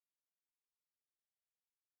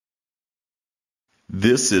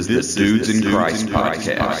This is the Dudes in Christ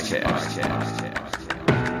podcast.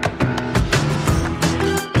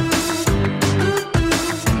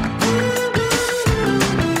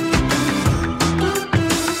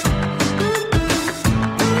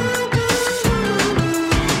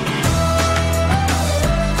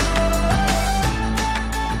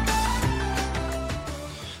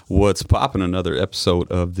 What's poppin'? Another episode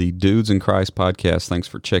of the Dudes in Christ podcast. Thanks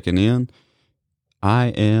for checking in. I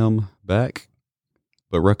am back,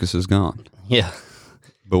 but Ruckus is gone. Yeah,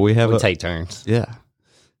 but we take turns. Yeah,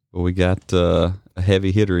 but we got a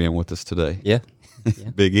heavy hitter in with us today. Yeah.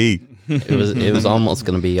 Big E. It was almost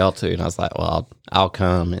going to be y'all two, and I was like, well, I'll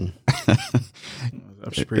come and. I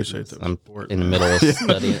appreciate that. I'm in the middle of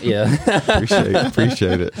studying. Yeah,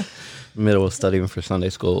 appreciate it. Middle of studying for Sunday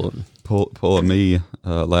school. Pulling me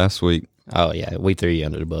last week. Oh yeah, we threw you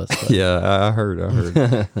under the bus. But. Yeah, I heard.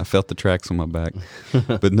 I felt the tracks on my back.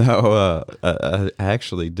 But no, I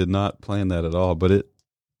actually did not plan that at all. But it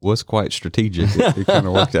was quite strategic. It kind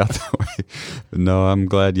of worked out that way. But no, I'm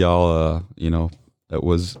glad y'all. That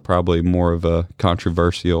was probably more of a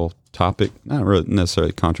controversial topic. Not really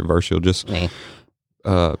necessarily controversial. Just.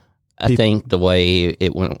 I think the way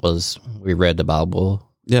it went was we read the Bible.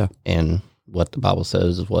 Yeah, and what the Bible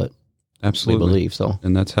says is what absolutely we believe. So,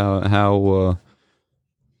 and that's how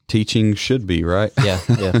teaching should be, right? Yeah.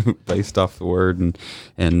 Based off the Word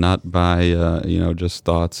and not by just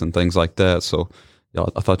thoughts and things like that. So,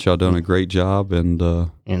 I thought y'all done a great job, and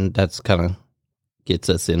that's kind of gets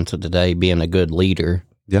us into today being a good leader.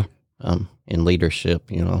 Yeah, in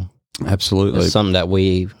leadership, absolutely. It's something that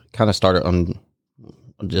we kind of started on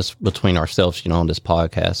just between ourselves, on this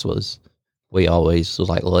podcast was. We always was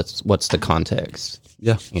like, what's the context?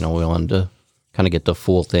 Yeah. We wanted to kind of get the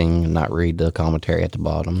full thing and not read the commentary at the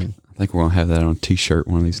bottom. I think we're going to have that on a T-shirt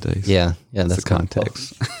one of these days. Yeah, that's the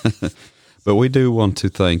context. But we do want to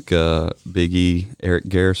thank Big E, Eric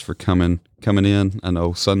Garris, for coming in. I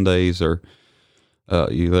know Sundays are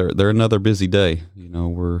they're another busy day.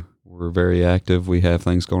 We're very active. We have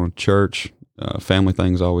things going to church, family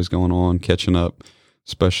things always going on, catching up.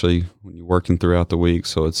 Especially when you're working throughout the week.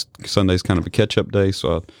 So Sunday's kind of a catch-up day.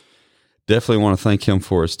 So I definitely want to thank him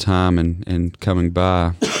for his time and coming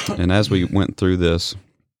by. And as we went through this,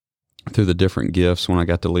 through the different gifts, when I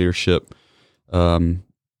got to leadership, it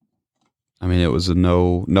was a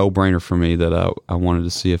no-brainer for me that I wanted to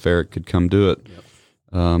see if Eric could come do it. Yep.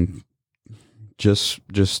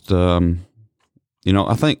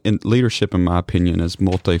 I think in leadership, in my opinion, is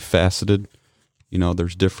multifaceted.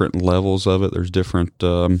 There's different levels of it. There's different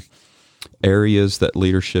areas that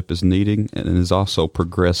leadership is needing, and it is also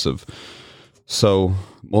progressive. So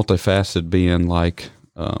multifaceted being like,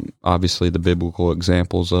 obviously the biblical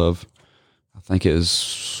examples of, I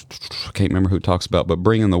can't remember who talks about, but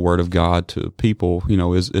bringing the word of God to people,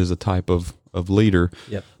 is a type of leader.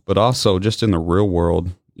 Yep. But also just in the real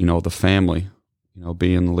world, the family,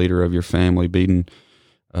 being the leader of your family, being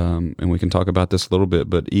and we can talk about this a little bit,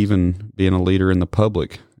 but even being a leader in the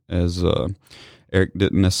public, as Eric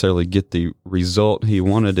didn't necessarily get the result he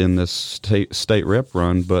wanted in this state rep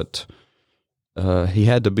run, but he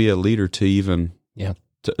had to be a leader to even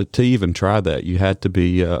to even try that. You had to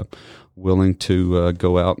be willing to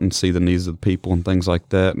go out and see the needs of the people and things like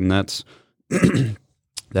that, and that's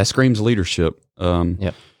that screams leadership.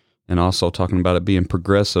 And also talking about it being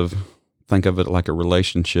progressive, think of it like a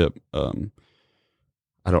relationship.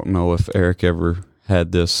 I don't know if Eric ever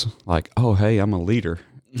had this, like, oh, hey, I'm a leader.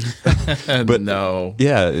 But no.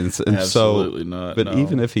 Yeah. And absolutely not. But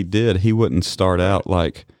even if he did, he wouldn't start out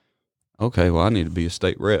like, okay, well, I need to be a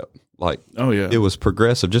state rep. Like, oh, yeah. It was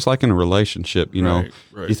progressive, just like in a relationship,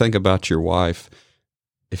 Right. You think about your wife.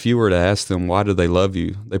 If you were to ask them, why do they love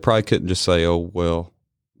you? They probably couldn't just say, oh, well,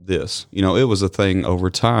 this. It was a thing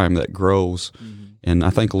over time that grows. Mm-hmm. And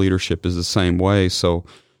I think leadership is the same way. So,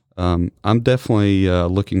 I'm definitely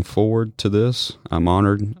looking forward to this. I'm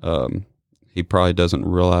honored. He probably doesn't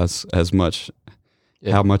realize as much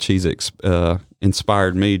how much he's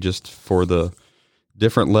inspired me just for the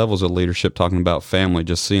different levels of leadership, talking about family,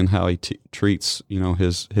 just seeing how he treats,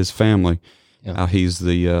 his family, how he's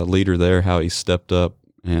the leader there, how he stepped up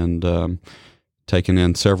and taken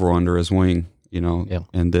in several under his wing,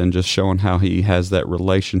 and then just showing how he has that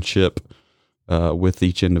relationship with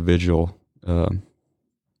each individual.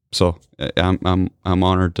 So I'm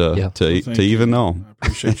honored to even know. I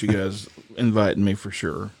appreciate you guys inviting me for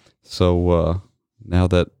sure. So now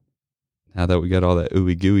that we got all that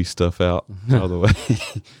ooey gooey stuff out of the way,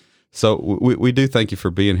 so we do thank you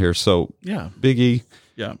for being here. So Big E,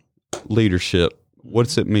 leadership.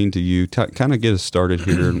 What's it mean to you? Kind of get us started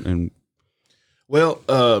here. And well,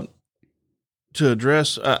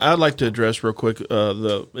 address, I'd like to address real quick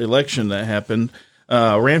the election that happened.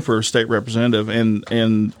 I ran for state representative,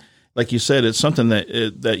 and like you said, it's something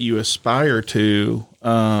that you aspire to.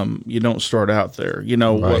 You don't start out there.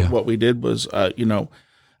 What we did was,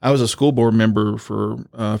 I was a school board member for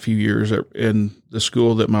a few years in the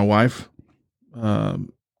school that my wife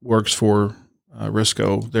works for,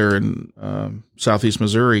 Risco, there in Southeast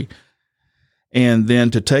Missouri. And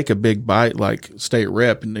then to take a big bite like state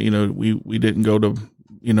rep, we didn't go to,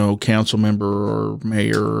 council member or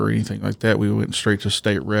mayor or anything like that. We went straight to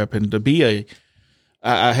state rep. And to be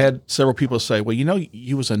I had several people say, well,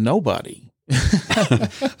 you was a nobody.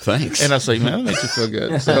 Thanks. And I say, man, that makes you feel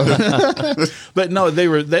good. So, but no,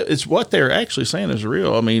 it's what they're actually saying is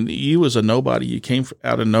real. I mean, you was a nobody. You came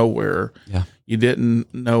out of nowhere. Yeah. You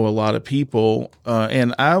didn't know a lot of people.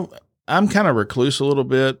 And I'm kind of recluse a little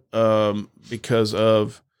bit because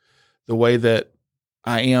of the way that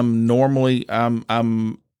I am normally.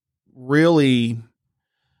 I'm really,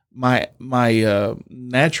 my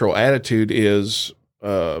natural attitude is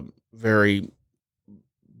very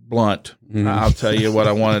blunt. I'll tell you what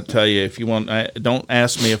I want to tell you. If you want, don't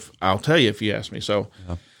ask me if I'll tell you if you ask me. So,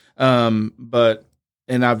 and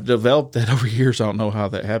I've developed that over years. I don't know how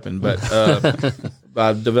that happened, but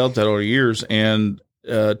I've developed that over years. And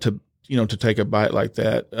to take a bite like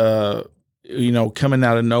that, coming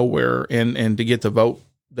out of nowhere and to get the vote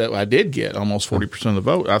that I did get, almost 40% of the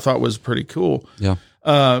vote, I thought was pretty cool. Yeah.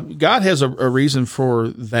 God has a reason for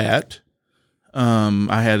that.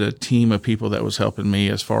 I had a team of people that was helping me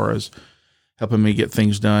as far as helping me get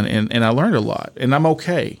things done. And I learned a lot, and I'm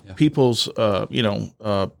okay. Yeah. People's, a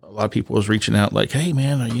lot of people was reaching out like, hey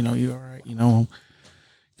man, you all right?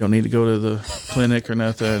 Don't need to go to the clinic or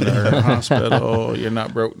nothing or hospital. You're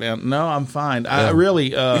not broke down. No, I'm fine. Yeah. I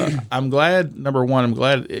really, I'm glad. Number one, I'm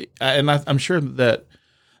glad. I'm sure that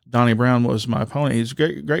Donnie Brown was my opponent. He's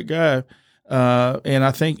a great guy. And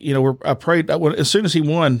I think, I prayed as soon as he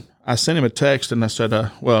won, I sent him a text and I said,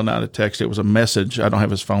 not a text. It was a message. I don't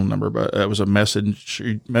have his phone number, but it was a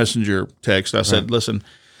messenger text. I said, listen,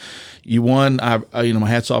 you won. My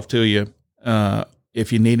hat's off to you.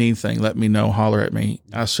 If you need anything, let me know, holler at me.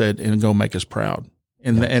 I said, and go make us proud.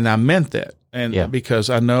 And I meant that. And because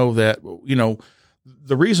I know that,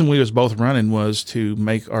 the reason we was both running was to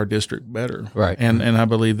make our district better. Right. And I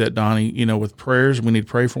believe that Donnie, with prayers, we need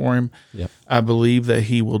to pray for him. Yep. I believe that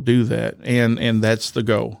he will do that. And that's the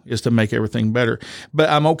goal, is to make everything better. But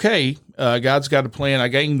I'm okay. God's got a plan. I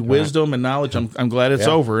gained wisdom and knowledge. I'm glad it's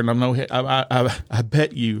over. And I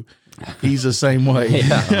bet you he's the same way.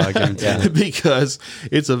 Because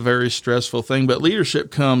it's a very stressful thing. But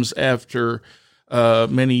leadership comes after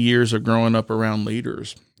many years of growing up around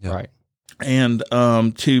leaders. Yeah. Right. And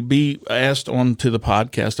to be asked on to the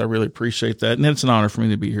podcast, I really appreciate that, and it's an honor for me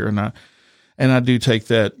to be here. And I do take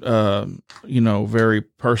that, very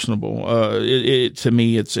personable. To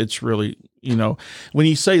me, it's really, when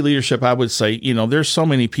you say leadership, I would say, there's so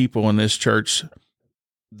many people in this church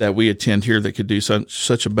that we attend here that could do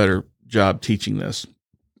such a better job teaching this.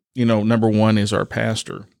 Number one is our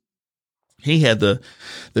pastor. He had the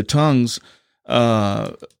tongues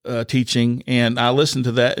teaching, and I listened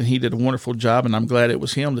to that, and he did a wonderful job, and I'm glad it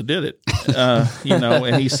was him that did it.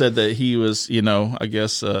 And he said that he was, I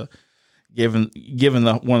guess, given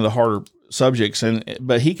one of the harder subjects,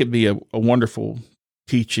 but he could be a wonderful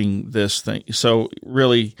teaching this thing. So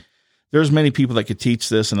really, there's many people that could teach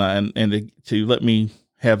this, and to let me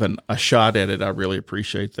have a shot at it, I really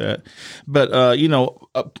appreciate that. But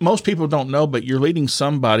most people don't know, but you're leading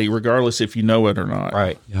somebody, regardless if you know it or not.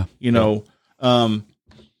 Right. Yeah.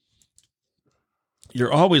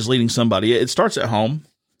 You're always leading somebody. It starts at home.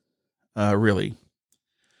 Really,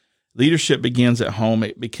 leadership begins at home.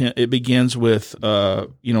 It begins with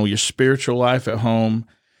your spiritual life at home.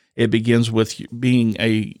 It begins with being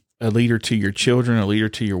a leader to your children, a leader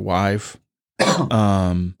to your wife,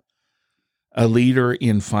 a leader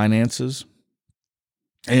in finances.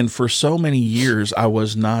 And for so many years, I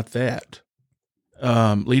was not that.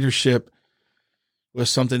 Leadership was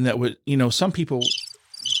something that would, some people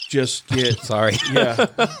just get sorry. Yeah.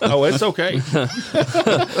 Oh, it's okay.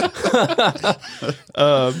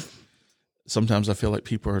 Sometimes I feel like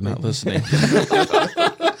people are not listening.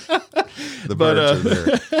 The birds are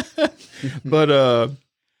there. But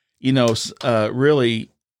really,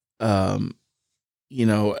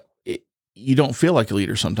 you don't feel like a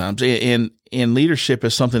leader sometimes, and leadership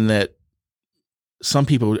is something that some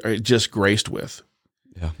people are just graced with.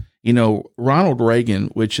 Yeah. Ronald Reagan,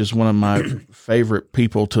 which is one of my favorite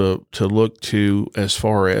people to look to as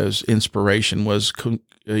far as inspiration, was,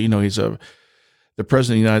 he's the the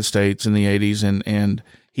president of the United States in the 80s, and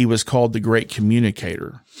he was called the great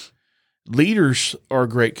communicator. Leaders are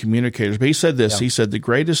great communicators, but he said this. He said the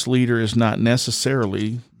greatest leader is not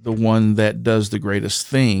necessarily the one that does the greatest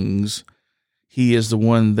things. He is the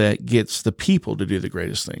one that gets the people to do the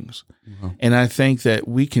greatest things. And I think that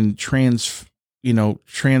we can transfer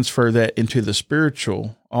that into the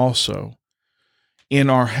spiritual also. In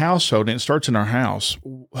our household, and it starts in our house,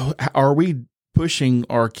 are we pushing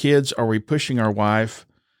our kids? Are we pushing our wife?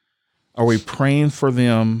 Are we praying for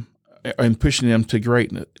them and pushing them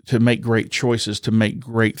to make great choices, to make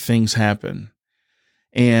great things happen?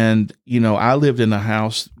 And, I lived in a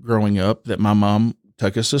house growing up that my mom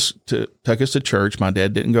took us to church. My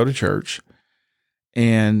dad didn't go to church.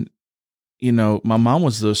 And, my mom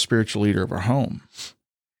was the spiritual leader of our home.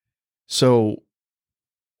 So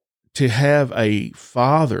to have a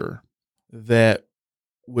father that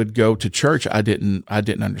would go to church, I didn't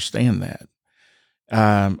understand that.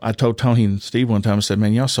 I told Tony and Steve one time, I said,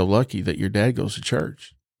 man, y'all so lucky that your dad goes to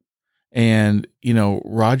church. And,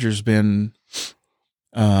 Roger's been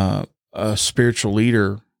a spiritual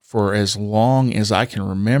leader for as long as I can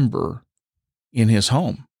remember in his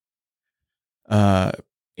home.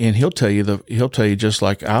 And he'll tell you just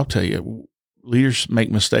like I'll tell you, leaders make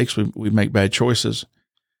mistakes. We make bad choices.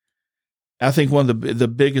 I think one of the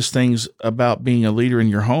biggest things about being a leader in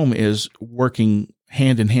your home is working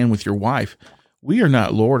hand in hand with your wife. We are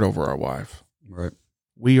not Lord over our wife. Right.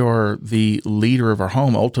 We are the leader of our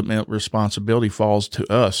home. Ultimate responsibility falls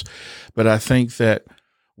to us. But I think that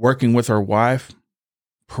working with our wife,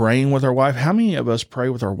 praying with our wife, how many of us pray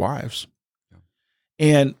with our wives? Yeah.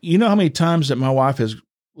 And you know how many times that my wife has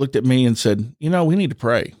looked at me and said, we need to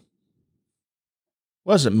pray. It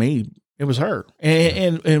wasn't me. It was her.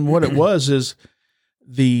 And what it was is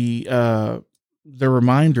the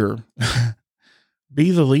reminder,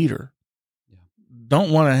 be the leader. Yeah.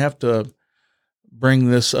 Don't want to have to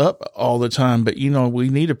bring this up all the time, but we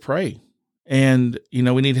need to pray, and we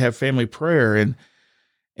need to have family prayer,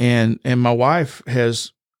 and my wife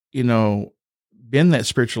has been that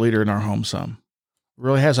spiritual leader in our home. Some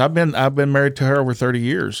really has. I've been married to her over 30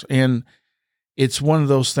 years, and it's one of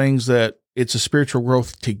those things that it's a spiritual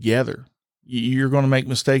growth together. You're going to make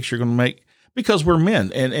mistakes. You're going to make, because we're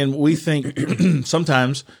men, and we think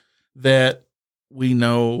sometimes that we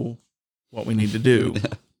know what we need to do.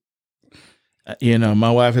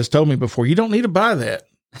 My wife has told me before, you don't need to buy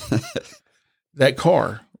that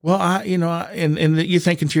car. Well, and you're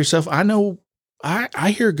thinking to yourself, I know,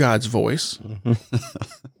 I hear God's voice,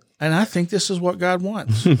 and I think this is what God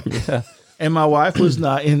wants. Yeah. And my wife was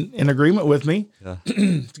not in agreement with me. Yeah.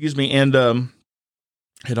 Excuse me. And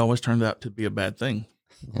it always turned out to be a bad thing.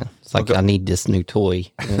 Yeah. It's like, I need this new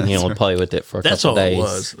toy, and play with it for a couple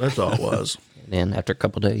days. That's all it was. And after a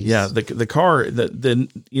couple of days, yeah, the car,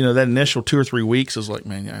 that initial 2 or 3 weeks is like,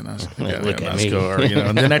 man, yeah, nice car,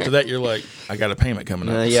 and then after that, you're like, I got a payment coming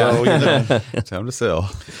up, so time to sell.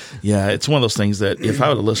 Yeah, it's one of those things that if I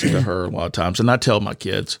would have listened to her a lot of times, and I tell my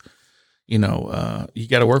kids, you got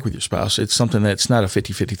to work with your spouse. It's something that's not a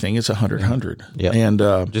 50-50 thing. It's 100-100. Yeah.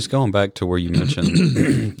 And just going back to where you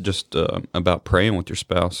mentioned just about praying with your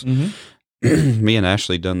spouse, me and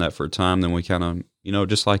Ashley done that for a time. Then we kind of,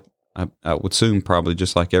 just like I would assume probably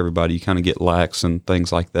just like everybody, you kind of get lax and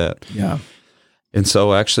things like that. Yeah. And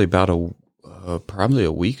so actually about probably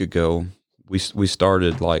a week ago, we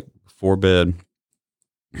started like before bed,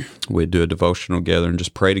 we'd do a devotional together and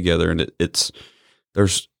just pray together. And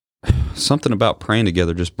there's something about praying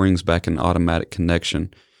together just brings back an automatic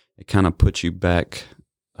connection. It kind of puts you back.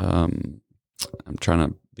 I'm trying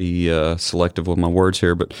to be selective with my words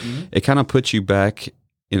here, but it kind of puts you back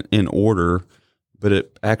in order, but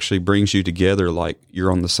it actually brings you together like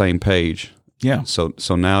you're on the same page. Yeah.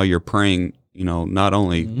 So now you're praying, not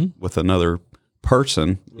only with another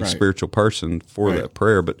person, a spiritual person for that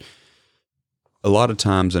prayer, but a lot of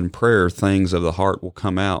times in prayer, things of the heart will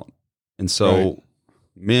come out. And so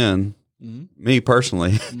men, me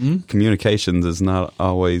personally, communications is not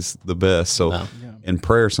always the best. So in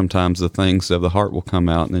prayer, sometimes the things of the heart will come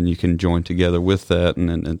out, and then you can join together with that.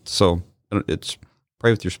 And so it's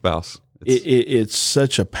pray with your spouse. It's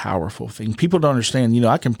such a powerful thing. People don't understand.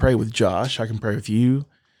 I can pray with Josh. I can pray with you.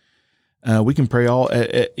 We can pray all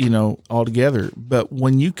together. But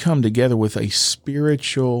when you come together with a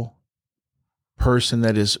spiritual person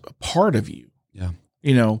that is a part of you,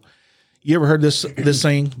 you ever heard this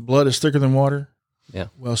saying, blood is thicker than water? Yeah.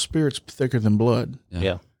 Well, spirit's thicker than blood.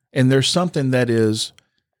 Yeah. And there's something that's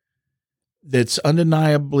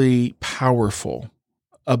undeniably powerful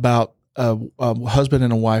about a husband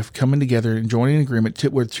and a wife coming together and joining an agreement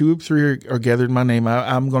where 2 or 3 are gathered in my name.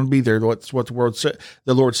 I'm going to be there. That's what the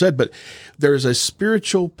Lord said. But there's a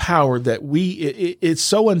spiritual power that it's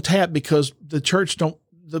so untapped because the church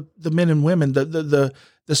the men and women, the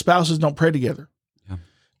spouses don't pray together.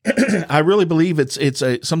 Yeah. I really believe it's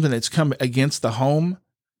something that's come against the home.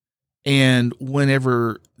 And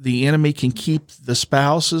whenever the enemy can keep the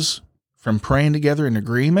spouses from praying together in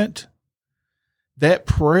agreement, that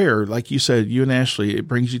prayer, like you said, you and Ashley, it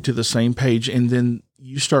brings you to the same page. And then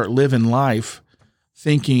you start living life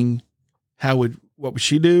thinking, what would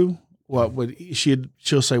she do?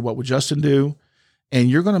 She'll say, what would Justin do? And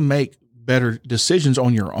you're going to make better decisions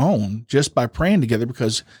on your own just by praying together,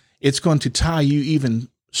 because it's going to tie you even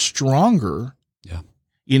stronger. Yeah.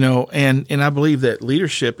 And I believe that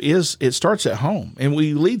leadership it starts at home, and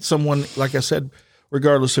we lead someone, like I said,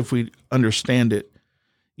 regardless if we understand it,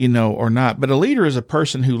 or not. But a leader is a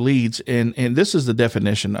person who leads, and this is the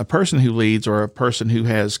definition: a person who leads, or a person who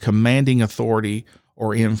has commanding authority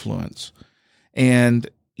or influence. And,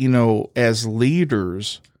 as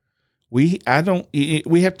leaders, we have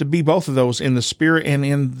to be both of those in the spirit and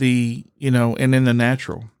in the, and in the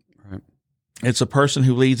natural. Right. It's a person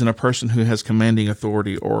who leads and a person who has commanding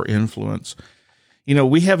authority or influence.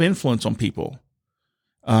 We have influence on people.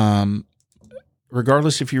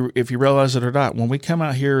 Regardless if you realize it or not, when we come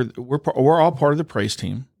out here, we're all part of the praise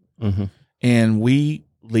team, mm-hmm. and we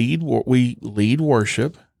lead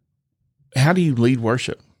worship. How do you lead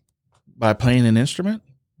worship? By playing an instrument?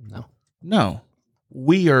 No.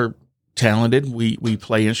 We are talented. We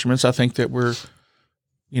play instruments. I think that we're,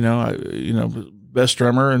 best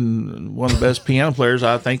drummer and one of the best piano players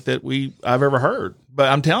I think that I've ever heard. But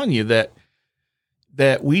I'm telling you that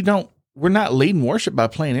we're not leading worship by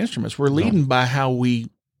playing instruments. We're leading by how we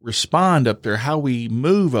respond up there, how we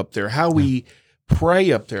move up there, how we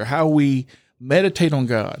pray up there, how we meditate on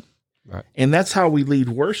God. Right. And that's how we lead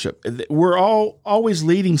worship. We're always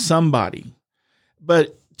leading somebody.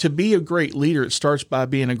 But to be a great leader, it starts by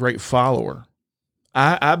being a great follower.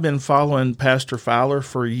 I've been following Pastor Fowler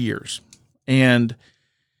for years, and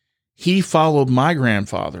he followed my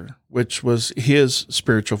grandfather, which was his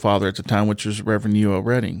spiritual father at the time, which was Reverend U.O.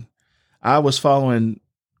 Redding. I was following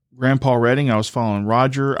Grandpa Redding. I was following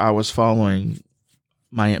Roger. I was following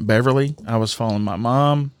my Aunt Beverly. I was following my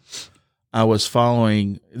mom.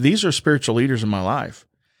 These are spiritual leaders in my life.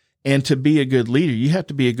 And to be a good leader, you have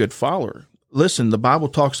to be a good follower. Listen, the Bible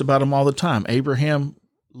talks about them all the time. Abraham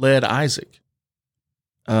led Isaac.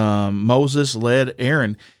 Moses led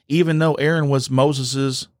Aaron, even though Aaron was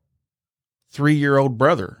Moses's 3-year-old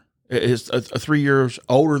brother. Is 3 years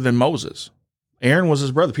older than Moses. Aaron was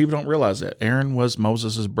his brother. People don't realize that. Aaron was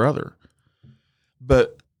Moses' brother.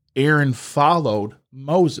 But Aaron followed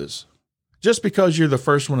Moses. Just because you're the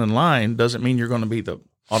first one in line doesn't mean you're going to be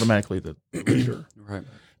automatically the leader. Right.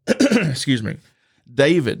 Excuse me.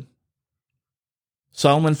 David.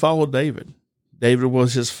 Solomon followed David. David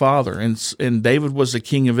was his father, and David was the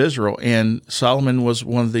king of Israel, and Solomon was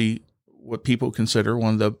what people consider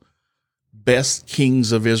one of the best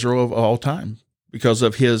kings of Israel of all time because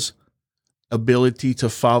of his ability to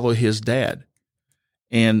follow his dad.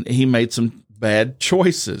 And he made some bad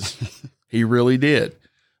choices. He really did.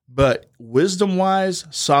 But wisdom-wise,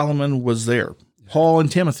 Solomon was there. Paul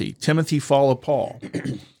and Timothy. Timothy followed Paul.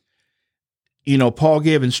 Paul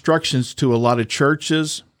gave instructions to a lot of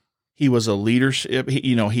churches. He was a leadership.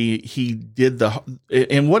 He did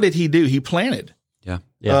and what did he do? He planted. Yeah.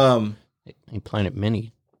 He planted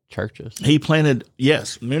many churches. He planted,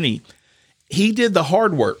 yes, many. He did the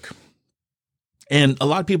hard work. And a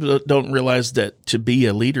lot of people don't realize that to be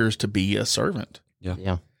a leader is to be a servant.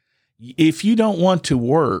 Yeah. If you don't want to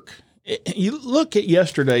work, you look at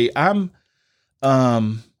yesterday.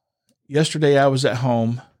 Yesterday I was at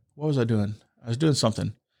home. What was I doing? I was doing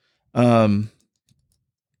something.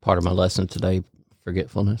 Part of my lesson today,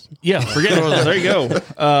 forgetfulness. Yeah, forgetfulness. There you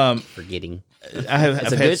go. Forgetting. I have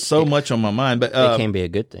had so much on my mind, but it can be a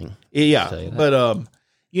good thing. Yeah, but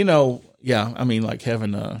I mean, like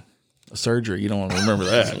having a surgery, you don't want to remember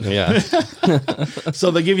that. Yeah.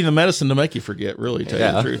 So they give you the medicine to make you forget, really, tell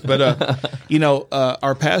you the truth. But,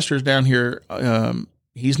 our pastor's down here,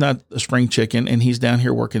 he's not a spring chicken, and he's down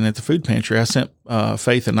here working at the food pantry. I sent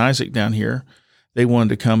Faith and Isaac down here. They wanted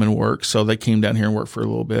to come and work, so they came down here and worked for a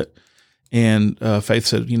little bit. And Faith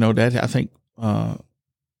said, Dad, I think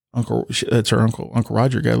that's her uncle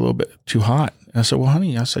Roger got a little bit too hot. And I said, well,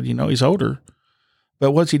 honey, he's older,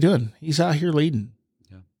 but what's he doing? He's out here leading.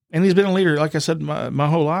 And he's been a leader, like I said, my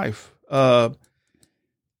whole life. But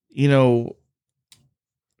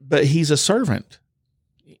he's a servant.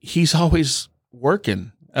 He's always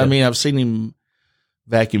working. I mean, I've seen him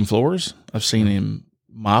vacuum floors. I've seen him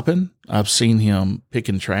mopping. I've seen him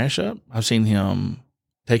picking trash up. I've seen him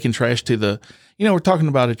taking trash to the, we're talking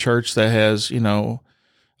about a church that has, on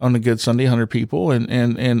a good Sunday, 100 people.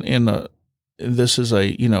 And this is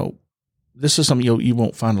this is something you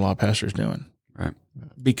won't find a lot of pastors doing. Right.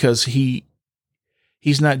 Because he's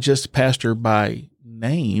not just a pastor by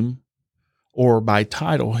name or by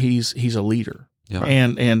title. He's a leader. Yeah.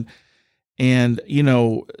 And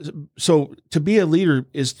so to be a leader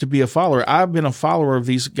is to be a follower. I've been a follower of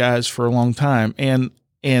these guys for a long time, and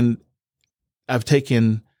I've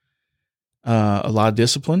taken a lot of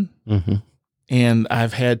discipline, Mm-hmm. and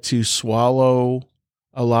I've had to swallow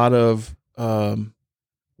a lot of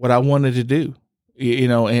what I wanted to do,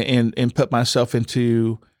 and put myself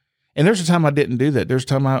into. And there's a time I didn't do that. There's a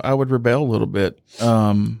time I would rebel a little bit.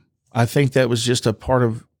 I think that was just a part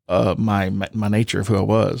of my nature of who I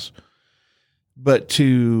was. But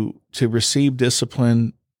to receive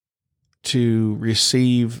discipline, to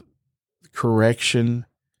receive correction,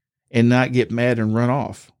 and not get mad and run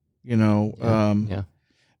off, Yeah.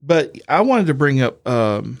 But I wanted to bring up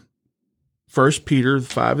 1 Peter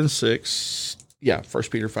 5 and 6. Yeah, 1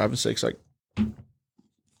 Peter 5 and 6,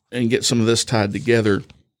 and get some of this tied together.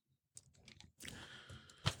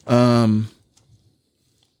 1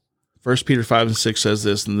 Peter 5 and 6 says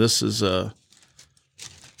this, and this is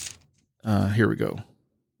here we go.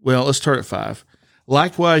 Well, let's start at 5.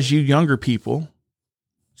 Likewise, you younger people,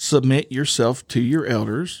 submit yourself to your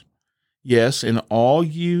elders. Yes, and all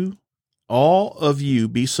of you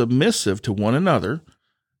be submissive to one another.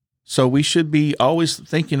 So we should be always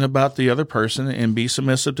thinking about the other person and be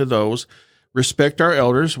submissive to those. Respect our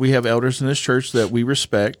elders. We have elders in this church that we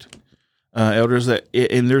respect. Elders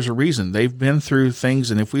and there's a reason. They've been through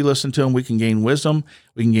things, and if we listen to them, we can gain wisdom,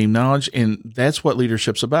 we can gain knowledge, and that's what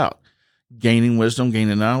leadership's about. Gaining wisdom,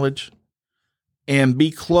 gaining knowledge, and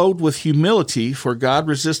be clothed with humility, for God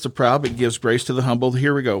resists the proud, but gives grace to the humble.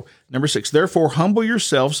 Here we go. Number 6, therefore humble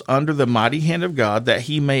yourselves under the mighty hand of God, that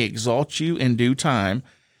he may exalt you in due time,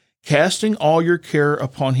 casting all your care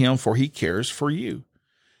upon him, for he cares for you.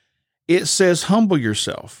 It says humble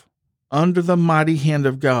yourself under the mighty hand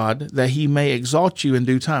of God, that he may exalt you in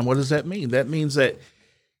due time. What does that mean? That means that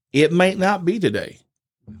it may not be today.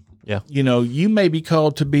 Yeah. You may be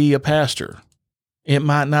called to be a pastor. It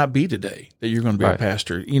might not be today that you're going to be a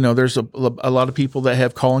pastor. There's a lot of people that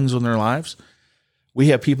have callings on their lives. We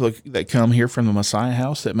have people that come here from the Messiah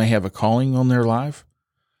House that may have a calling on their life.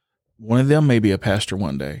 One of them may be a pastor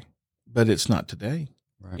one day, but it's not today.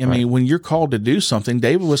 Right. I mean, when you're called to do something,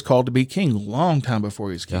 David was called to be king a long time before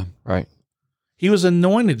he was king. Yeah. Right. He was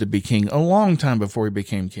anointed to be king a long time before he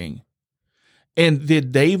became king. And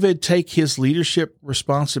did David take his leadership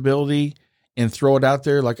responsibility and throw it out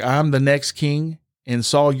there like, I'm the next king and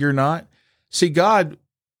Saul, you're not? See, God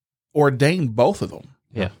ordained both of them.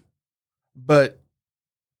 Yeah. But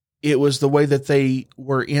it was the way that they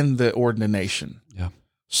were in the ordination. Yeah.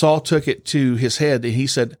 Saul took it to his head and he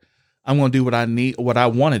said, I'm going to do what I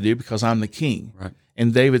want to do because I'm the king. Right.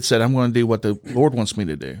 And David said, I'm going to do what the Lord wants me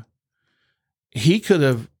to do. He could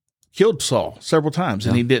have killed Saul several times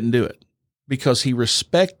and he didn't do it because he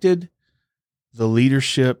respected the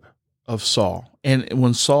leadership of Saul. And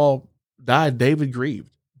when Saul died, David grieved.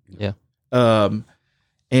 Yeah.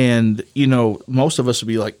 And most of us would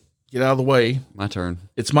be like, get out of the way. My turn.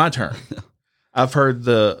 It's my turn. I've heard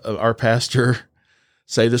our pastor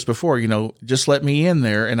say this before, just let me in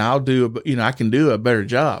there and I'll do, I can do a better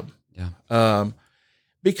job. Yeah.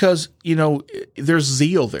 Because, there's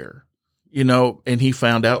zeal there, and he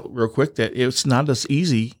found out real quick that it's not as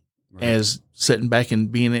easy as sitting back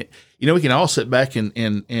and being it. We can all sit back and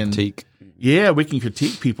Critique. Yeah, we can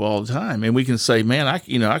critique people all the time, and we can say, "Man, I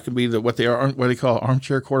could be what they call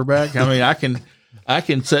armchair quarterback." I mean, I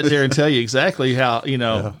can sit there and tell you exactly how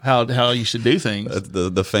how you should do things.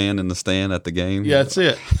 The fan in the stand at the game. Yeah, that's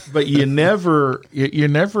it. But you're never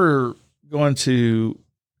going to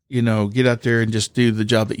get out there and just do the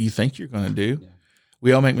job that you think you're going to do. Yeah.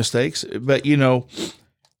 We all make mistakes, but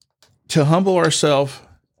to humble ourselves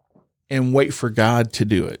and wait for God to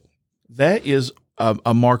do it. That is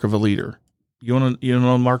a mark of a leader. You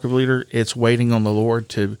know a mark of a leader? It's waiting on the Lord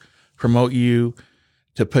to promote you,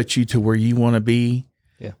 to put you to where you want to be.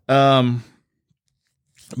 Yeah.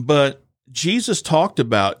 But Jesus talked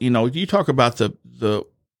about, you talk about some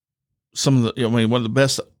of the, one of the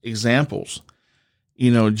best examples.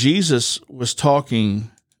 Jesus was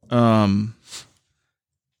talking.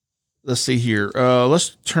 Let's see here.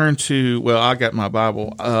 Let's turn to. Well, I got my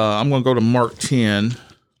Bible. I'm going to go to Mark 10.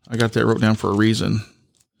 I got that wrote down for a reason.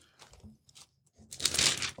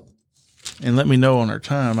 and let me know on our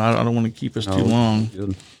time. I don't want to keep us too long.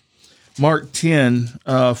 Good. Mark 10,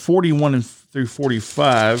 41 through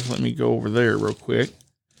 45. Let me go over there real quick.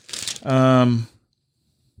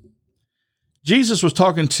 Jesus was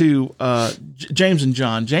talking to James and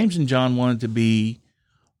John. James and John wanted to be,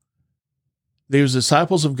 they was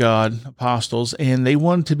disciples of God, apostles, and they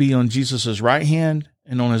wanted to be on Jesus' right hand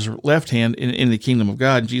and on his left hand in the kingdom of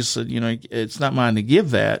God. And Jesus said, it's not mine to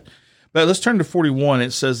give that. But let's turn to 41.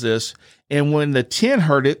 It says this, and when the 10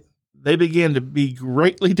 heard it, they began to be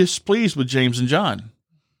greatly displeased with James and John.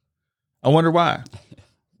 I wonder why.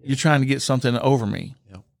 You're trying to get something over me.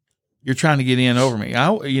 Yep. You're trying to get in over me.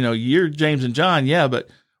 You're James and John, yeah, but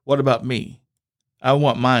what about me? I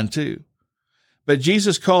want mine too. But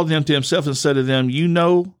Jesus called them to himself and said to them, you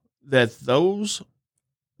know that those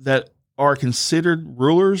that are considered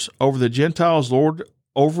rulers over the Gentiles lord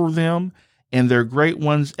over them, and their great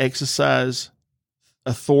ones exercise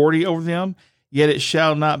authority over them. Yet it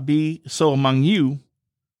shall not be so among you,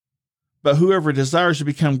 but whoever desires to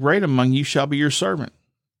become great among you shall be your servant.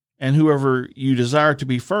 And whoever you desire to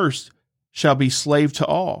be first shall be slave to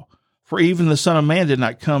all. For even the Son of Man did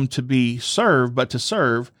not come to be served, but to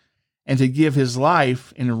serve, and to give his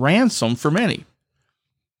life in ransom for many.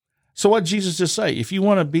 So what did Jesus just say? If you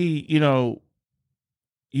want to be,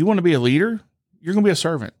 you want to be a leader, you're going to be a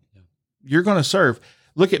servant. Yeah. You're going to serve.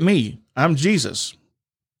 Look at me. I'm Jesus.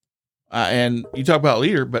 And you talk about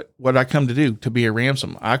leader, but what I come to do, to be a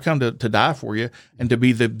ransom. I come to die for you and to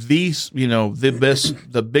be the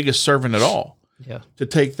biggest servant at all. Yeah. To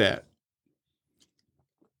take that.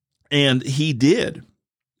 And he did.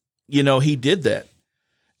 He did that.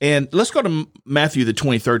 And let's go to Matthew, the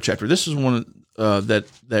 23rd chapter. This is one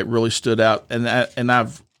that really stood out. And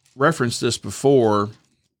I've referenced this before.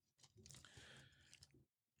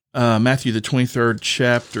 Matthew, the 23rd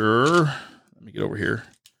chapter. Let me get over here.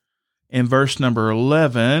 In verse number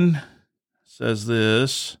 11 says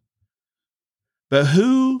this, but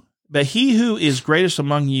he who is greatest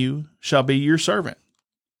among you shall be your servant.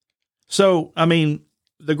 So,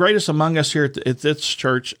 the greatest among us here at this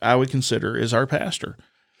church, I would consider, is our pastor.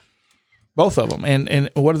 Both of them. And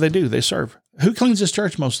what do? They serve. Who cleans this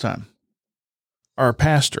church most of the time? Our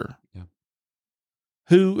pastor. Yeah.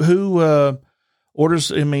 Who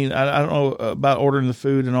orders, I don't know about ordering the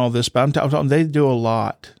food and all this, but I'm talking, they do a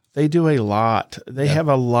lot. They do a lot. They have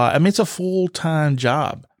a lot. It's a full-time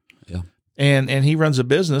job. Yeah. And he runs a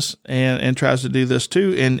business and tries to do this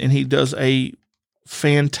too. And he does a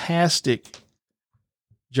fantastic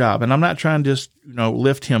job. And I'm not trying to just,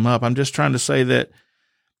 lift him up. I'm just trying to say that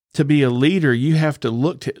to be a leader, you have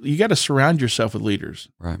to you got to surround yourself with leaders.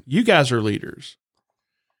 Right. You guys are leaders.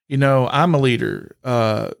 I'm a leader.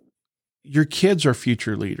 Your kids are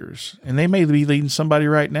future leaders, and they may be leading somebody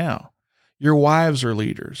right now. Your wives are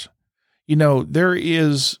leaders. There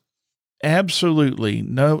is absolutely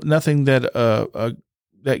nothing that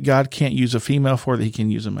that God can't use a female for that he can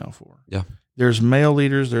use a male for. Yeah. There's male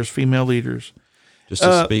leaders, there's female leaders. Just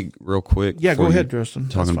to speak real quick. Yeah, go ahead, Justin.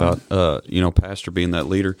 Talking about, pastor being that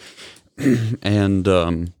leader.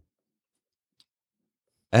 And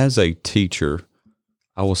as a teacher,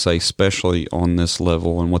 I will say, especially on this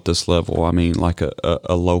level, and what this level, like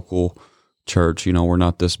a local church, we're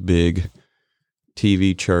not this big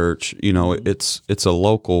TV church, it's a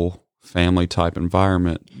local family type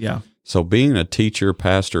environment. Yeah. So being a teacher,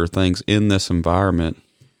 pastor, things in this environment,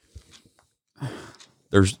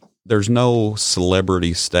 there's no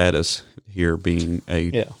celebrity status here being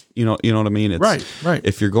you know what I mean? It's, right.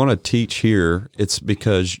 If you're going to teach here, it's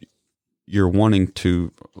because you're wanting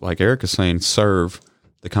to, like Eric is saying, serve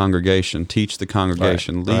the congregation, teach the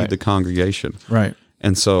congregation, lead the congregation. Right.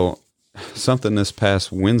 And so something this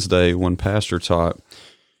past Wednesday when Pastor taught,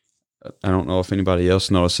 I don't know if anybody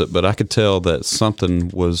else noticed it, but I could tell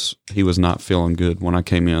that he was not feeling good when I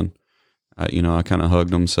came in. I kind of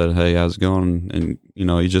hugged him, said, "Hey, how's it going?" And,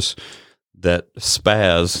 he just, that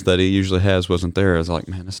spaz that he usually has wasn't there. I was like,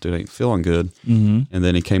 man, this dude ain't feeling good. Mm-hmm. And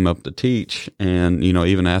then he came up to teach and,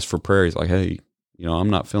 even asked for prayer. He's like, hey, I'm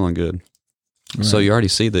not feeling good. Right. So you already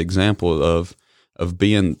see the example of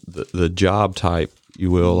being the job type, you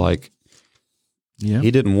will, like, he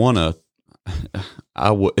didn't want to,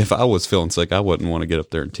 if I was feeling sick, I wouldn't want to get up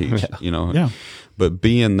there and teach, Yeah. But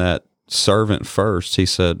being that servant first, he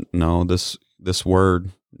said, no, this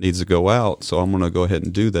word needs to go out, so I'm going to go ahead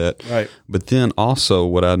and do that. Right. But then also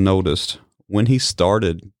what I noticed, when he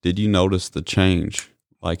started, did you notice the change?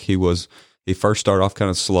 Like he first started off kind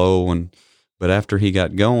of slow, but after he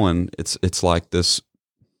got going, it's like this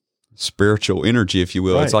spiritual energy, if you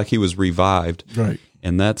will. Right. It's like he was revived. Right.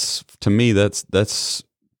 And that's, to me, that's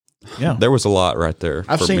Yeah. There was a lot right there.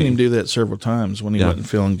 I've for seen me. him do that several times when he Yeah. wasn't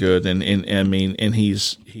feeling good, and I mean, and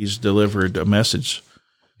he's delivered a message.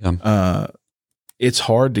 Yeah. It's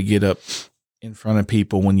hard to get up in front of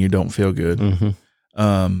people when you don't feel good.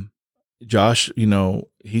 Mm-hmm. Josh,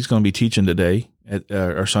 he's going to be teaching today at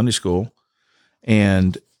our Sunday school,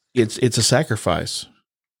 and it's a sacrifice,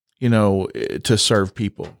 to serve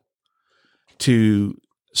people, to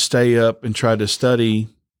stay up and try to study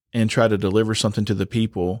and try to deliver something to the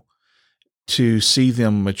people, to see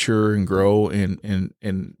them mature and grow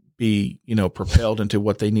and be, propelled into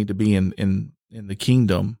what they need to be in the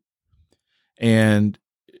kingdom. And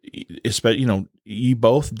especially, you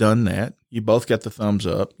both done that. You both got the thumbs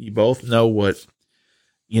up. You both know what,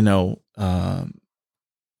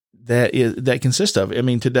 that consists of. I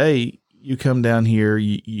mean, today you come down here,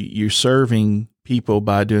 you're serving people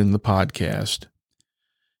by doing the podcast.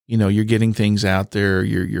 You're getting things out there.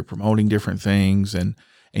 You're promoting different things and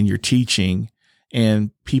you're teaching,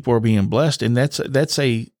 and people are being blessed. And that's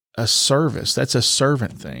a service. That's a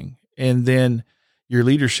servant thing. And then your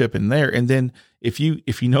leadership in there. And then if you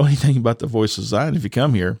know anything about the Voice of Zion, if you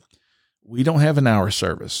come here, we don't have an hour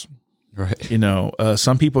service. Right.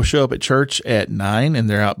 Some people show up at church at 9 and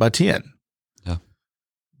they're out by 10. Yeah.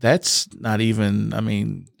 That's not even,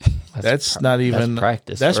 that's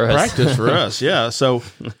practice. That's for us. practice for us. Yeah. So,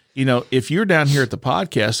 if you're down here at the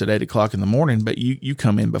podcast at 8:00 in the morning, but you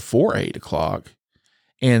come in before 8:00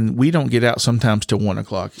 and we don't get out sometimes till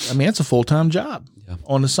 1:00. It's a full-time job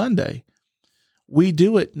on a Sunday. We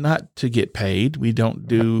do it not to get paid. We don't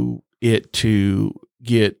do it to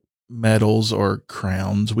get medals or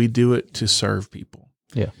crowns. We do it to serve people.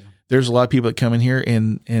 Yeah. There's a lot of people that come in here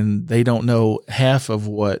and they don't know half of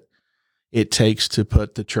what it takes to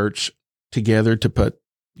put the church together, to put,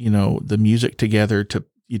 the music together, to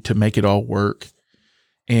make it all work.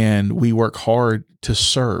 And we work hard to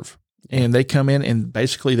serve. And they come in and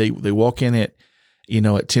basically they walk in at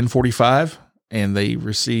 10:45 and they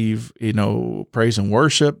receive, praise and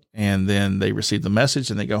worship, and then they receive the message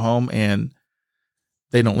and they go home and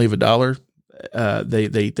they don't leave $1.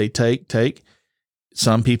 They take.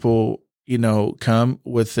 Some people, come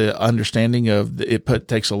with the understanding of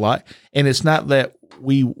takes a lot. And it's not that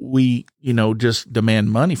we just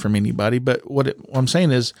demand money from anybody, but what I'm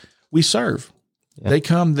saying is we serve. Yeah. They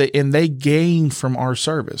come and they gain from our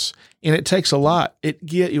service, and it takes a lot. It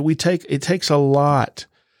takes a lot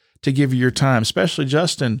to give you your time, especially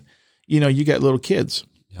Justin. You got little kids.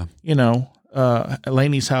 Yeah.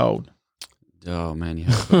 Lainey's how old? Oh man, you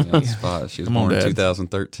have to put me on the spot. She was born in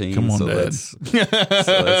 2013. Come on, so Dad.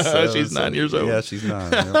 She's 9 years old. Yeah, she's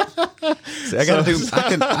 9. Yeah. See, I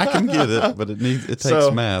can get it, but it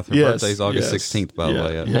takes math. Her birthday's August 16th, by the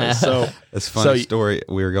way. Yeah. So it's a funny story.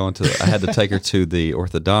 We were going I had to take her to the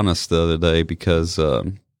orthodontist the other day because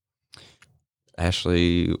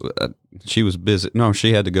Ashley, she was busy. No,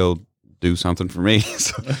 she had to go do something for me.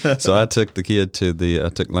 So I took the kid I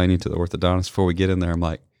took Lainey to the orthodontist. Before we get in there, I'm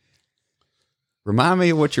like, remind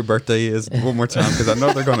me what your birthday is one more time, because I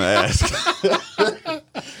know they're going to ask.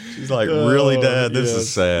 She's like, really, Dad? This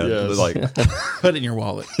is sad. Yes. Like, put it in your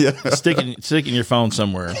wallet. Yeah. Stick in your phone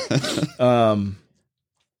somewhere.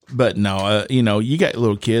 But no, you got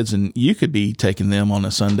little kids, and you could be taking them on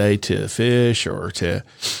a Sunday to fish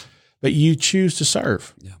but you choose to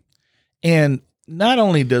serve. Yeah. And not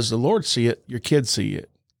only does the Lord see it, your kids see it.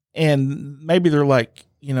 And maybe they're like,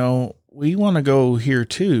 we want to go here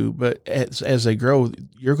too, but as they grow,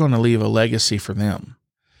 you're going to leave a legacy for them.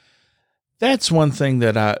 That's one thing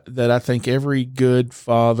that I think every good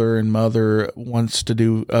father and mother wants to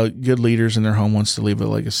do. Good leaders in their home wants to leave a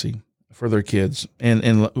legacy for their kids.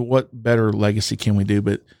 And what better legacy can we do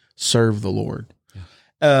but serve the Lord?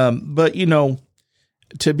 Yeah. But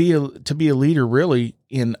to be a leader really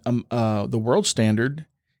in the world standard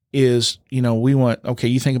is, we want,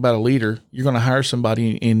 you think about a leader, you're going to hire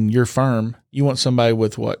somebody in your firm. You want somebody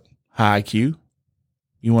with what? High IQ.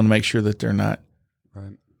 You want to make sure that they're not,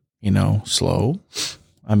 right, slow.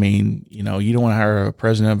 You don't want to hire a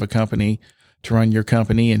president of a company to run your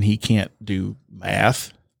company and he can't do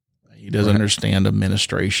math. He doesn't understand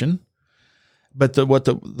administration. But what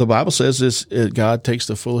the Bible says is God takes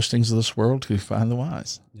the foolish things of this world to find the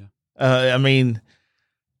wise. Yeah.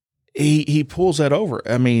 He pulls that over.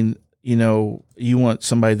 You want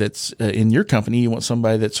somebody that's in your company. You want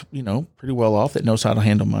somebody that's pretty well off, that knows how to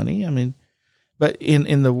handle money. But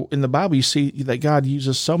in the Bible, you see that God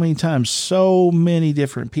uses so many times so many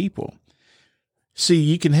different people. See,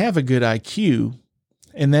 you can have a good IQ,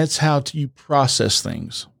 and that's how you process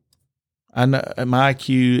things. I know my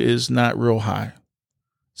IQ is not real high.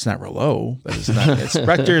 It's not real low, but it's not. It's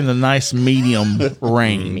right there in the nice medium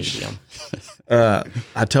range. Medium.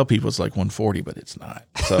 I tell people it's like 140, but it's not.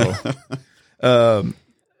 So,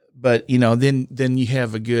 but then you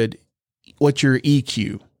have a good. What's your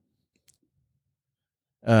EQ?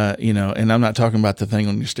 And I'm not talking about the thing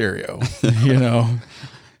on your stereo.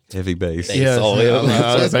 Heavy bass. Yeah,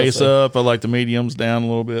 Oh, bass up. I like the mediums down a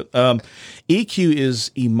little bit. EQ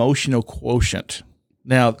is emotional quotient.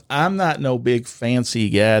 Now, I'm not no big fancy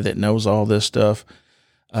guy that knows all this stuff.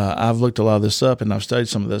 I've looked a lot of this up and I've studied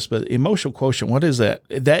some of this, but emotional quotient, what is that?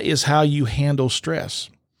 That is how you handle stress,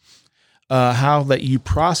 how that you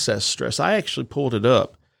process stress. I actually pulled it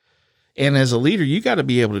up. And as a leader, you got to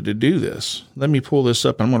be able to do this. Let me pull this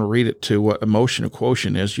up. I'm going to read it to what emotional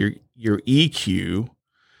quotient is. Your EQ.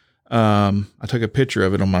 I took a picture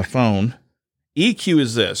of it on my phone. EQ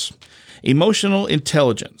is this: emotional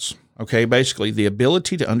intelligence. Okay, basically the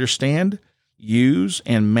ability to understand, use,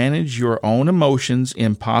 and manage your own emotions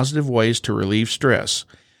in positive ways to relieve stress,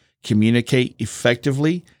 communicate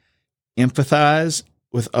effectively, empathize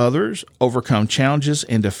with others, overcome challenges,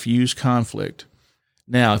 and diffuse conflict.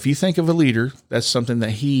 Now, if you think of a leader, that's something that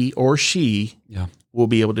he or she will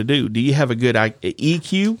be able to do. Do you have a good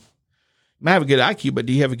EQ? You might have a good IQ, but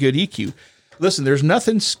do you have a good EQ? Listen, there's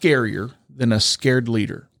nothing scarier than a scared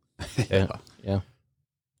leader. Yeah.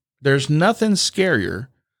 There's nothing scarier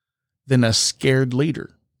than a scared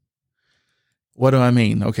leader. What do I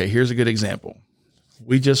mean? Okay, here's a good example.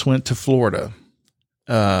 We just went to Florida,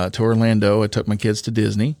 to Orlando. I took my kids to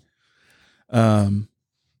Disney.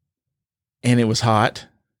 And it was hot.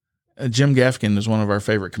 Jim Gaffigan is one of our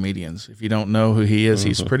favorite comedians. If you don't know who he is,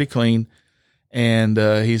 he's pretty clean and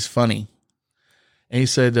he's funny. And he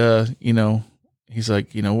said, he's like,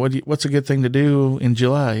 what's a good thing to do in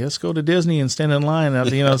July? Let's go to Disney and stand in line.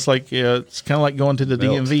 It's like, it's kind of like going to the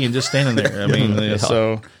DMV and just standing there. I mean,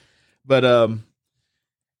 but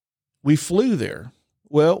we flew there.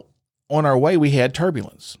 Well, on our way, we had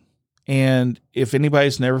turbulence. And if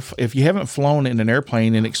you haven't flown in an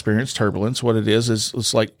airplane and experienced turbulence, what it is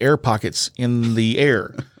it's like air pockets in the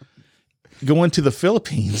air. Going to the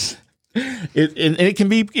Philippines, it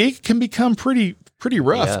can become pretty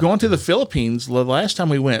rough. Yeah. Going to the Philippines, the last time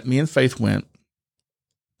we went, me and Faith went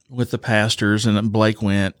with the pastors, and then Blake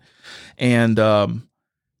went, and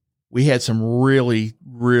we had some really,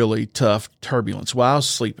 really tough turbulence while I was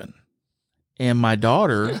sleeping, and my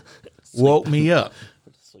daughter woke me up.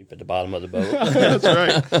 Sleep at the bottom of the boat. That's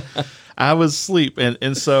right. I was asleep.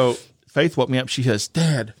 And so Faith woke me up. She says,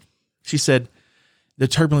 Dad, she said, the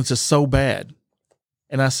turbulence is so bad.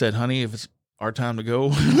 And I said, honey, if it's our time to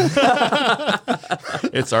go,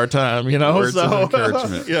 it's our time, Words of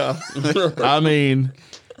encouragement. Yeah. I mean,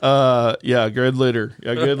 good leader.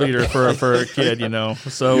 Yeah, good leader for a kid,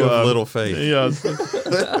 So You have little faith. Yeah.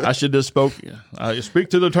 I should have speak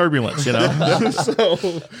to the turbulence,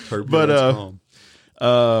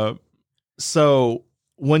 So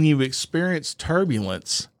when you experience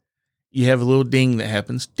turbulence, you have a little ding that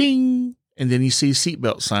happens, ding, and then you see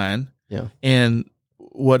seatbelt sign. Yeah. And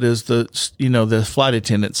what does the flight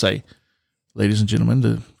attendant say? Ladies and gentlemen,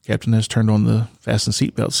 the captain has turned on the fasten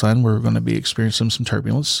seatbelt sign. We're going to be experiencing some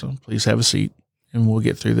turbulence, so please have a seat, and we'll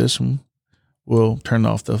get through this, and we'll turn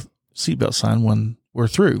off the seatbelt sign when we're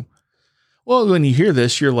through. Well, when you hear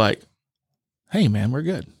this, you're like, hey, man, we're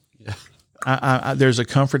good. Yeah. I there's a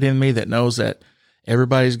comfort in me that knows that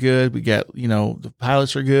everybody's good. We got, the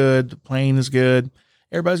pilots are good. The plane is good.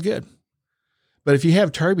 Everybody's good. But if you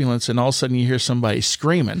have turbulence and all of a sudden you hear somebody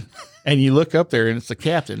screaming and you look up there and it's the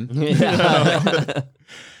captain,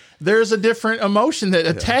 there's a different emotion that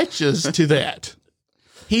attaches to that.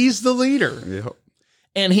 He's the leader. Yep.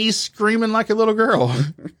 And he's screaming like a little girl.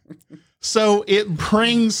 So it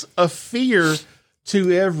brings a fear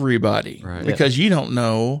to everybody, Right. Because you don't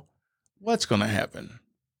know what's going to happen.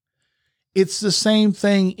 It's the same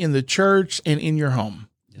thing in the church and in your home.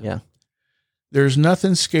 Yeah. There's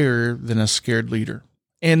nothing scarier than a scared leader.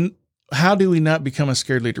 And how do we not become a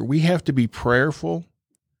scared leader? We have to be prayerful.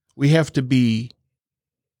 We have to be,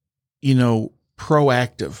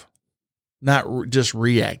 proactive, not just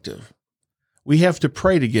reactive. We have to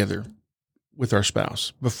pray together with our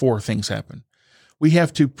spouse before things happen. We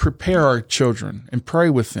have to prepare our children and pray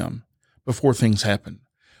with them before things happen.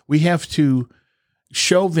 We have to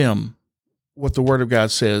show them what the Word of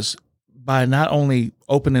God says by not only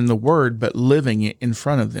opening the Word, but living it in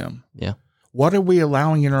front of them. Yeah. What are we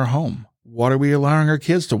allowing in our home? What are we allowing our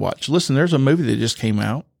kids to watch? Listen, there's a movie that just came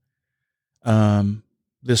out,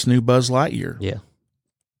 this new Buzz Lightyear. Yeah.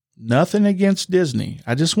 Nothing against Disney.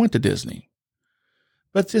 I just went to Disney.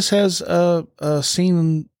 But this has a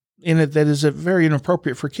scene in it that is very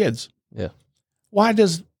inappropriate for kids. Yeah. Why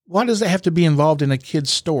does that have to be involved in a kid's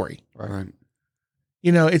story? Right.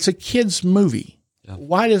 You know, it's a kid's movie. Yeah.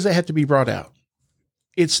 Why does that have to be brought out?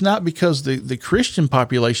 It's not because the Christian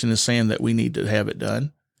population is saying that we need to have it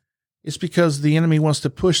done. It's because the enemy wants to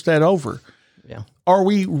push that over. Yeah. Are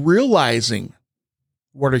we realizing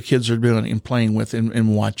what our kids are doing and playing with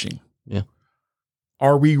and watching? Yeah.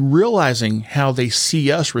 Are we realizing how they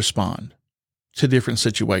see us respond to different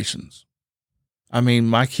situations? I mean,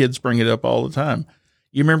 my kids bring it up all the time.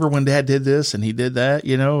 You remember when Dad did this and he did that,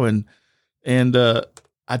 you know, and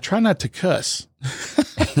I try not to cuss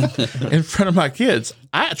in front of my kids.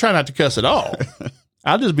 I try not to cuss at all.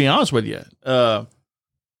 I'll just be honest with you.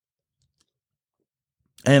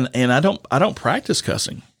 And I don't practice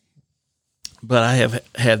cussing, but I have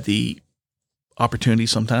had the opportunity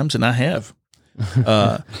sometimes, and I have.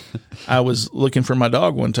 I was looking for my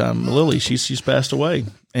dog one time, Lily. She's passed away,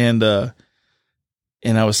 and I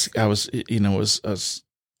was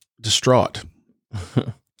distraught,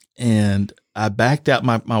 and I backed out.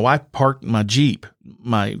 My wife parked my Jeep,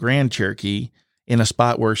 my Grand Cherokee, in a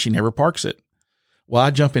spot where she never parks it. Well,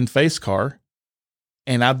 I jump in Faith's car,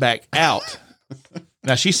 and I back out.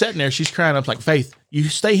 Now she's sitting there, she's crying. I'm like, Faith, you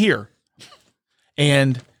stay here,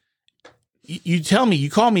 and you tell me, you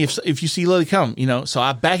call me if you see Lily come, you know. So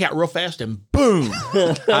I back out real fast, and boom,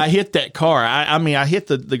 I hit that car. I hit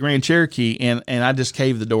the Grand Cherokee, and I just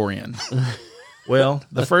caved the door in. Well,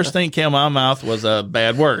 the first thing that came out of my mouth was a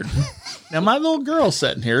bad word. Now my little girl's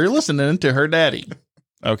sitting here listening to her daddy.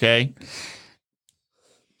 Okay.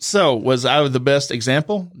 So was I the best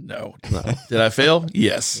example? No. Did I fail?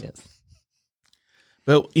 Yes.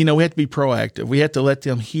 But, you know, we have to be proactive. We have to let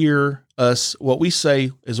them hear us. What we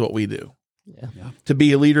say is what we do. Yeah. To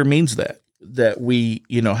be a leader means that we,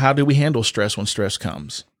 you know, how do we handle stress when stress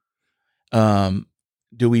comes? Do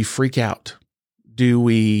we freak out? Do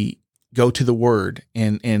we go to the Word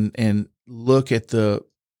and look at the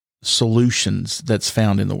solutions that's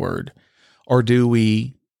found in the Word? Or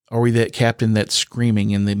are we that captain that's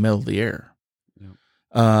screaming in the middle of the air?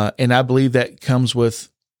 Yeah. And I believe that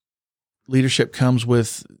leadership comes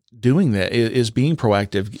with doing that, is being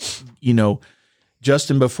proactive. You know,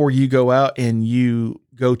 Justin, before you go out and you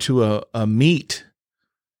go to a meet,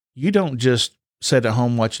 you don't just sit at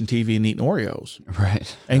home watching TV and eating Oreos,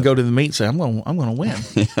 Right. and go to the meet and say, I'm going to win.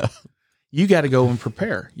 Yeah. You got to go and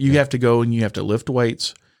prepare. You have to go and you have to lift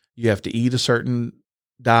weights. You have to eat a certain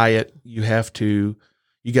diet. You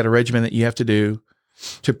got a regimen that you have to do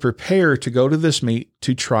to prepare to go to this meet,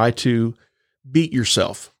 to try to beat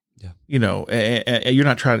yourself. Yeah. You know, and you're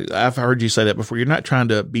not trying to, I've heard you say that before. You're not trying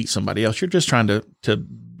to beat somebody else. You're just trying to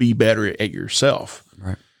be better at yourself.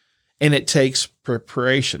 Right. And it takes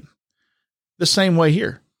preparation. The same way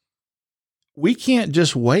here. We can't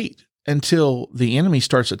just wait until the enemy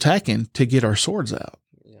starts attacking to get our swords out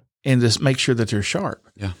and just make sure that they're sharp.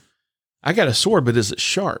 Yeah. I got a sword, but is it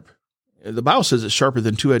sharp? The Bible says it's sharper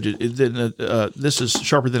than this is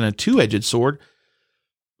sharper than a two-edged sword,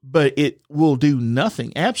 but it will do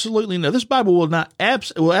nothing. Absolutely no. This Bible will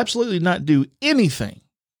absolutely not do anything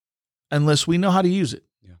unless we know how to use it.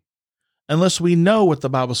 Yeah. Unless we know what the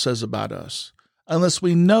Bible says about us. Unless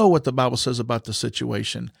we know what the Bible says about the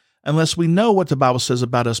situation. Unless we know what the Bible says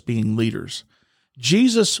about us being leaders.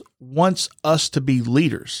 Jesus wants us to be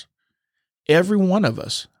leaders. Every one of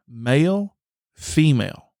us, male,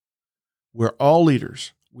 female, we're all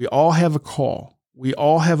leaders. We all have a call. We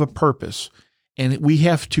all have a purpose, and we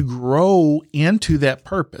have to grow into that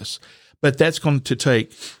purpose. But that's going to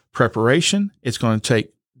take preparation. It's going to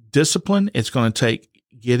take discipline. It's going to take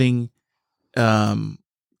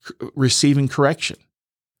receiving correction.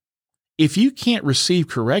 If you can't receive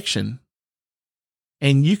correction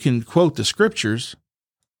and you can quote the scriptures,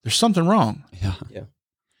 there's something wrong. Yeah.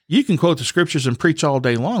 You can quote the scriptures and preach all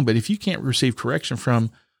day long, but if you can't receive correction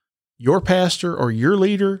from your pastor or your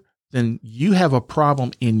leader, then you have a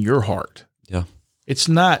problem in your heart. Yeah. It's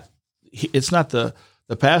not the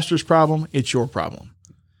pastor's problem. It's your problem.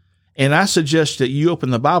 And I suggest that you open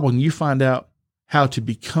the Bible and you find out how to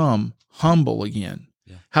become humble again,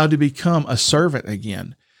 how to become a servant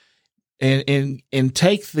again, and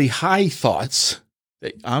take the high thoughts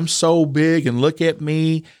that I'm so big and look at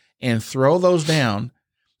me, and throw those down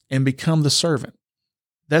and become the servant.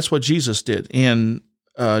 That's what Jesus did in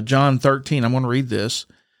John 13. I'm going to read this.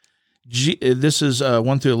 This is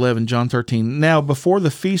 1 through 11, John 13. Now, before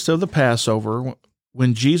the feast of the Passover,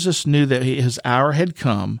 when Jesus knew that his hour had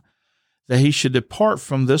come, that he should depart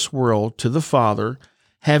from this world to the Father,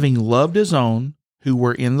 having loved his own who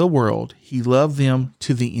were in the world, he loved them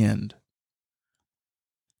to the end.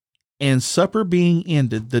 And supper being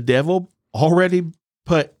ended, the devil already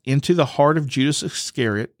put into the heart of Judas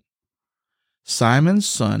Iscariot, Simon's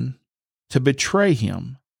son, to betray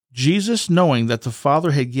him. Jesus, knowing that the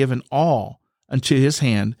Father had given all unto his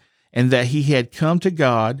hand, and that he had come to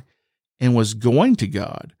God and was going to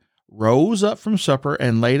God, rose up from supper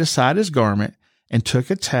and laid aside his garment and took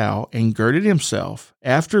a towel and girded himself.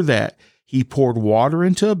 After that, he poured water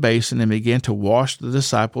into a basin and began to wash the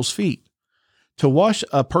disciples' feet. To wash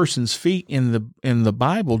a person's feet in the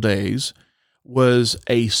Bible days was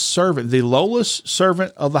a servant. The lowest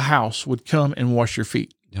servant of the house would come and wash your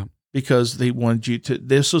feet. Yeah. Because they wanted you to.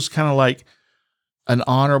 This was kind of like an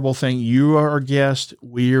honorable thing. You are a guest.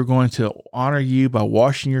 We are going to honor you by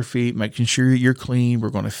washing your feet, making sure you're clean. We're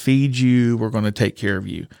going to feed you. We're going to take care of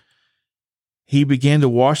you. He began to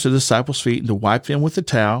wash the disciples' feet and to wipe them with the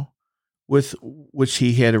towel with which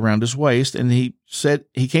he had around his waist. And he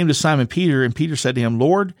came to Simon Peter, and Peter said to him,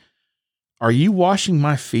 Lord, are you washing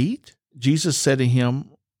my feet? Jesus said to him,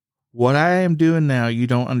 what I am doing now you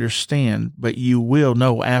don't understand, but you will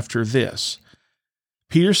know after this.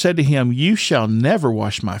 Peter said to him, you shall never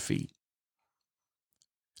wash my feet.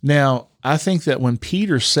 Now, I think that when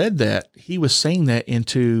Peter said that, he was saying that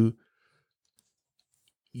into,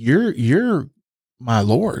 you're my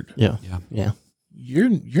Lord. Yeah.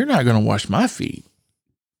 You're not going to wash my feet.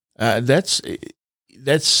 That's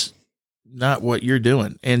not what you're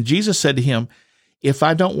doing. And Jesus said to him, if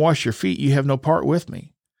I don't wash your feet, you have no part with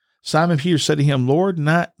me. Simon Peter said to him, Lord,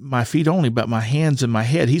 not my feet only, but my hands and my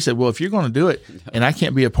head. He said, well, if you're going to do it and I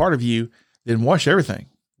can't be a part of you, then wash everything.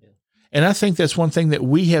 Yeah. And I think that's one thing that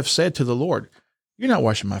we have said to the Lord. You're not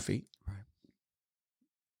washing my feet. Right.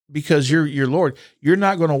 Because you're Lord. You're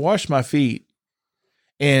not going to wash my feet.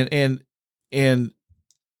 And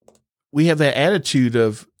we have that attitude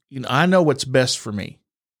of, I know what's best for me.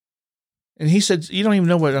 And he said, you don't even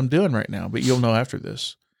know what I'm doing right now, but you'll know after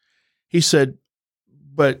this. He said,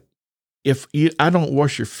 but if I don't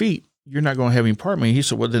wash your feet, you're not going to have any part of me. He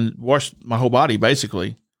said, well, then wash my whole body,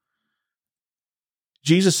 basically.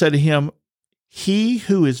 Jesus said to him, he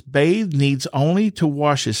who is bathed needs only to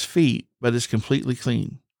wash his feet, but is completely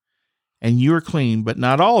clean. And you are clean, but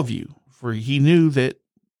not all of you. For he knew that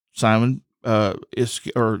Judas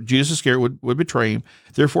Iscariot would betray him.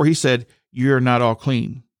 Therefore he said, you're not all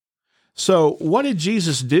clean. So what did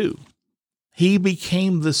Jesus do? He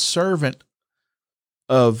became the servant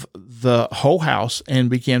of the whole house and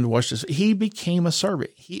began to wash this. He became a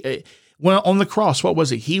servant. When on the cross, what was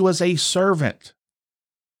he? He was a servant.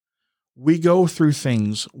 We go through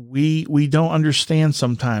things we don't understand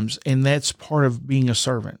sometimes, and that's part of being a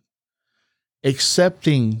servant.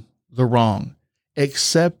 Accepting the wrong,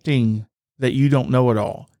 accepting that you don't know it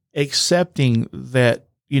all, accepting that,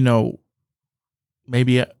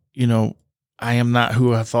 maybe, I am not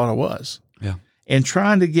who I thought I was. Yeah. And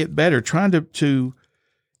trying to get better, trying to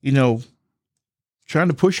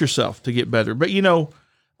push yourself to get better. But,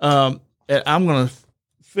 I'm going to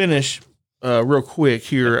finish real quick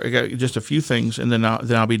here. I got just a few things, and then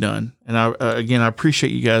I'll be done. And I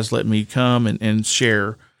appreciate you guys letting me come and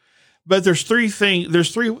share. But there's three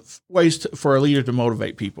ways for a leader to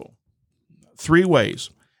motivate people. 3 ways.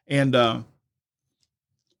 And I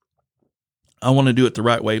want to do it the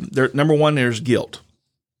right way. Number 1, there's guilt.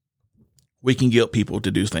 We can guilt people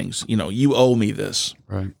to do things. You owe me this.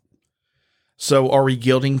 Right. So are we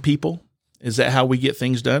guilting people? Is that how we get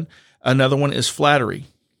things done? Another one is flattery.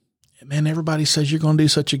 Man, everybody says you're going to do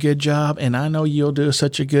such a good job, and I know you'll do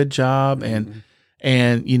such a good job. Mm-hmm.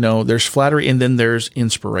 And there's flattery, and then there's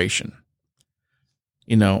inspiration.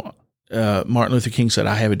 Martin Luther King said,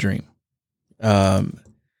 I have a dream.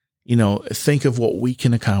 Think of what we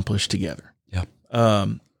can accomplish together. Yeah.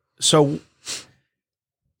 So,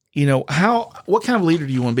 what kind of leader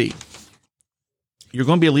do you want to be? You're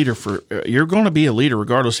going to be a leader you're going to be a leader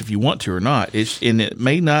regardless if you want to or not. And it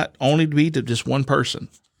may not only be to just one person,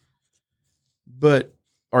 but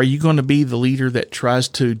are you going to be the leader that tries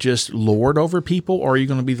to just lord over people, or are you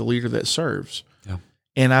going to be the leader that serves? Yeah.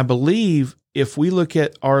 And I believe if we look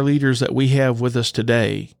at our leaders that we have with us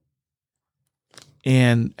today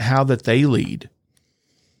and how that they lead,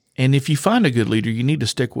 and if you find a good leader, you need to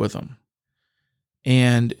stick with them.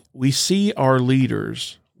 And we see our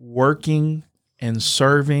leaders working and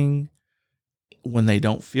serving when they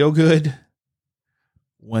don't feel good,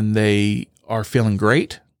 when they are feeling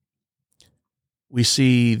great. We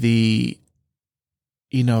see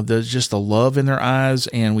just the love in their eyes,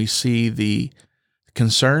 and we see the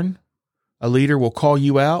concern. A leader will call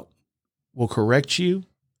you out, will correct you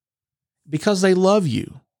because they love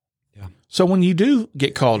you. Yeah. So when you do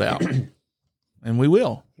get called out, and we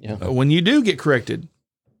will, yeah. When you do get corrected,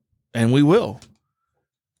 and we will.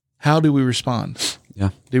 How do we respond? Yeah.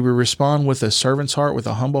 Do we respond with a servant's heart, with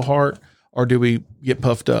a humble heart, or do we get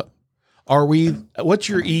puffed up? What's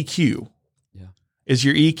your EQ? Yeah. Is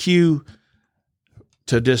your EQ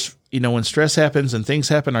to just, when stress happens and things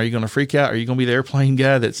happen, are you going to freak out? Are you going to be the airplane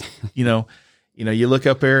guy that's, you look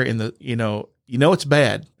up there in the, it's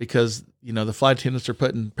bad because, the flight attendants are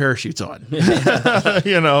putting parachutes on,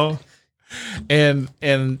 or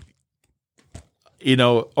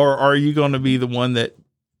are you going to be the one that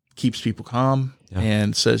keeps people calm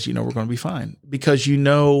and says, we're going to be fine because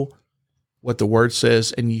what the word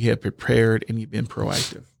says and you have prepared and you've been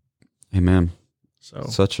proactive. Amen. So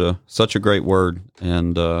such a great word.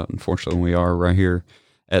 And, unfortunately we are right here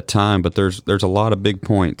at time, but there's a lot of big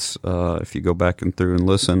points. If you go back and through and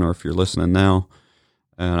listen, or if you're listening now,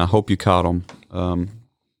 and I hope you caught them.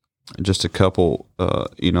 Just a couple,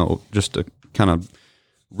 just to kind of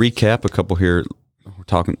recap a couple here.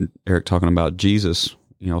 Eric talking about Jesus,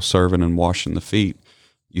 serving and washing the feet.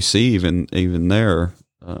 You see, even there,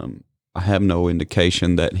 I have no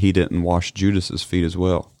indication that he didn't wash Judas's feet as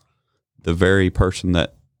well. The very person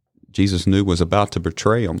that Jesus knew was about to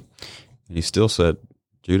betray him, and he still said,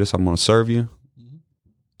 "Judas, I'm going to serve you.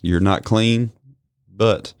 You're not clean,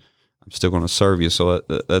 but I'm still going to serve you." So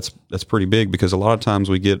that's pretty big, because a lot of times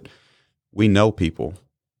we know people,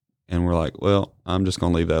 and we're like, "Well, I'm just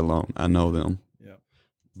going to leave that alone. I know them." Yeah.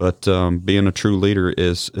 But being a true leader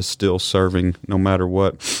is still serving no matter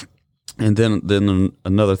what. And then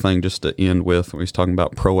another thing, just to end with, when he's talking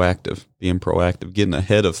about being proactive, getting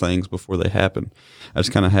ahead of things before they happen. I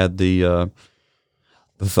just kind of had the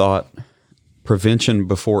thought, prevention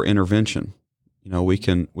before intervention. We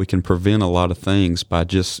can prevent a lot of things by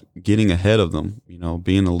just getting ahead of them.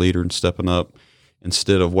 Being a leader and stepping up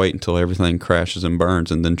instead of waiting until everything crashes and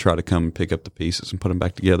burns and then try to come and pick up the pieces and put them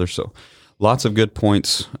back together. So, lots of good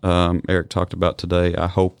points Eric talked about today. I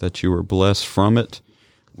hope that you were blessed from it.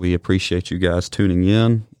 We appreciate you guys tuning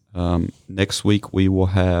in. Next week we will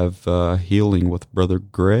have healing with Brother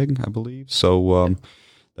Greg, I believe. So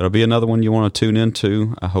that'll be another one you want to tune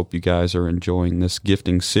into. I hope you guys are enjoying this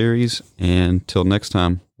gifting series. And till next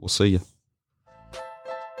time, we'll see you.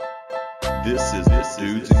 This is the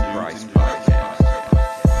Dudes in Christ podcast.